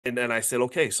And then I said,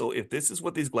 okay, so if this is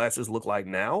what these glasses look like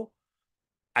now,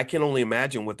 I can only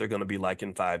imagine what they're going to be like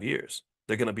in 5 years.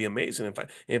 They're going to be amazing.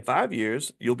 In 5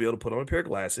 years, you'll be able to put on a pair of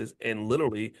glasses and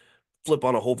literally flip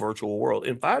on a whole virtual world.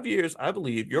 In 5 years, I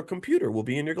believe your computer will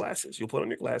be in your glasses. You'll put on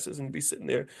your glasses and be sitting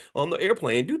there on the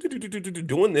airplane,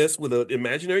 doing this with an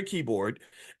imaginary keyboard,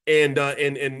 and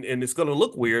it's going to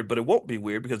look weird, but it won't be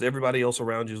weird because everybody else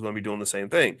around you is going to be doing the same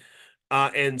thing.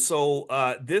 And so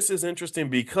this is interesting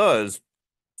because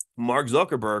Mark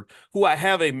Zuckerberg, who I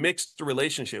have a mixed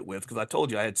relationship with, because I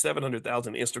told you I had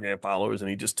 700,000 Instagram followers and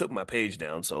he just took my page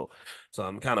down. So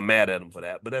I'm kind of mad at him for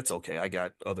that, but that's okay. I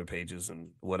got other pages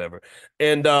and whatever.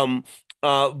 And I've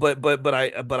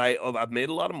made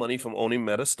a lot of money from owning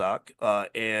Meta stock,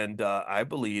 and I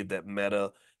believe that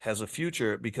Meta has a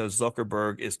future because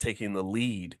Zuckerberg is taking the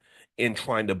lead in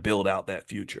trying to build out that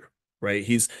future. Right.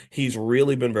 He's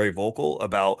really been very vocal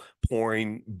about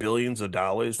pouring billions of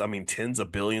dollars, I mean, tens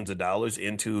of billions of dollars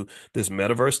into this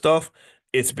metaverse stuff.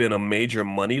 It's been a major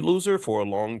money loser for a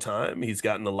long time. He's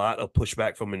gotten a lot of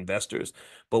pushback from investors,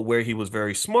 but where he was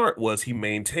very smart was he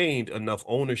maintained enough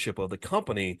ownership of the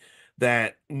company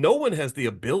that no one has the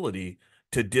ability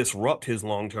to disrupt his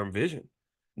long-term vision.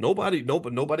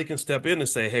 Nobody can step in and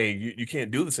say, "Hey, you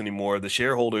can't do this anymore." The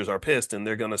shareholders are pissed, and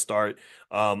they're going to start.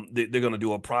 They're going to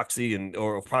do a proxy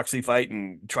or a proxy fight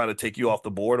and try to take you off the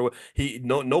board. Or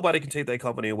nobody can take that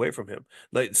company away from him.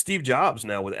 Like Steve Jobs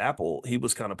now with Apple, he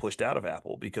was kind of pushed out of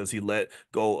Apple because he let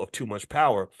go of too much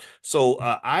power. So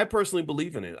I personally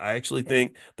believe in it. I actually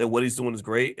think that what he's doing is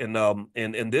great, and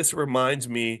this reminds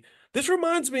me. This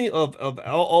reminds me of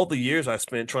all the years I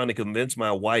spent trying to convince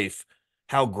my wife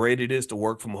how great it is to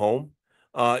work from home.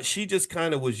 She just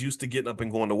kind of was used to getting up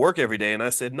and going to work every day. And I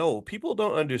said, no, people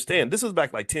don't understand. This was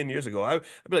back like 10 years ago. I'd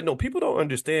be like, no, people don't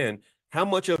understand how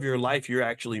much of your life you're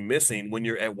actually missing when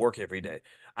you're at work every day.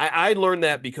 I learned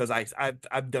that because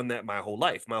I've done that my whole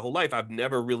life. My whole life, I've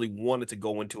never really wanted to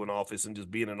go into an office and just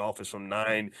be in an office from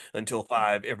 9 until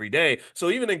 5 every day. So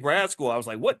even in grad school, I was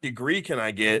like, what degree can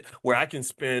I get where I can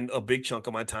spend a big chunk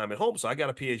of my time at home? So I got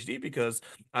a PhD because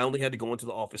I only had to go into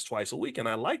the office twice a week. And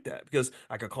I like that because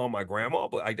I could call my grandma,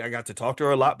 but I got to talk to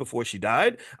her a lot before she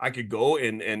died. I could go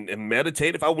and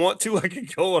meditate if I want to. I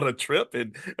could go on a trip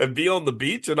and be on the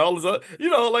beach and all this other,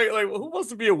 like who wants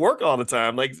to be at work all the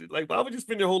time? Like why would you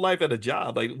spend your whole life at a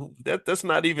job? Like that's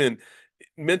not even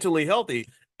mentally healthy.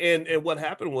 And what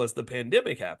happened was the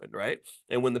pandemic happened, right?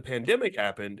 And when the pandemic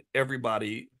happened,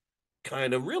 everybody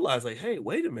kind of realize like, hey,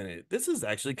 wait a minute, this is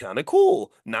actually kind of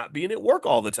cool not being at work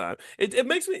all the time. It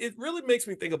really makes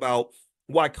me think about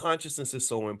why consciousness is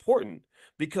so important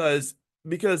because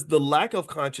the lack of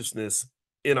consciousness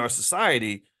in our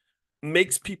society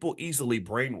makes people easily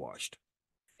brainwashed,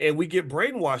 and we get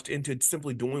brainwashed into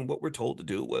simply doing what we're told to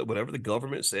do, whatever the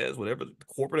government says, whatever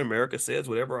corporate America says,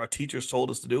 whatever our teachers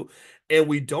told us to do. And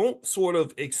we don't sort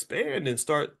of expand and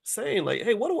start saying, like,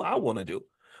 hey, what do I want to do?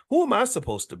 Who am I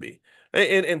supposed to be?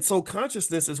 And so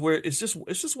consciousness is where it's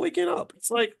just waking up.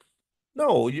 It's like,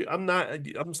 no, I'm not.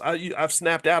 I've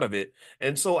snapped out of it,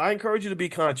 and so I encourage you to be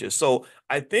conscious. So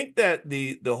I think that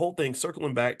the whole thing,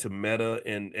 circling back to Meta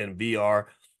and VR,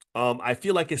 I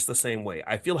feel like it's the same way.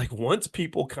 I feel like once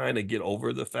people kind of get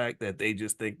over the fact that they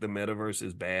just think the metaverse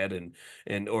is bad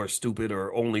and or stupid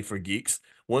or only for geeks,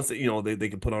 once they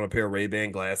can put on a pair of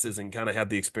Ray-Ban glasses and kind of have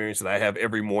the experience that I have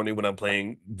every morning when I'm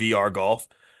playing VR golf,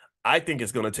 I think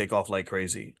it's going to take off like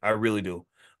crazy. I really do.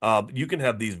 You can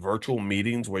have these virtual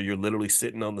meetings where you're literally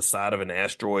sitting on the side of an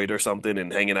asteroid or something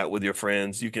and hanging out with your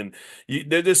friends.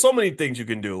 There's so many things you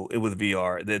can do with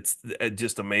VR that's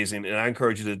just amazing. And I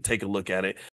encourage you to take a look at it.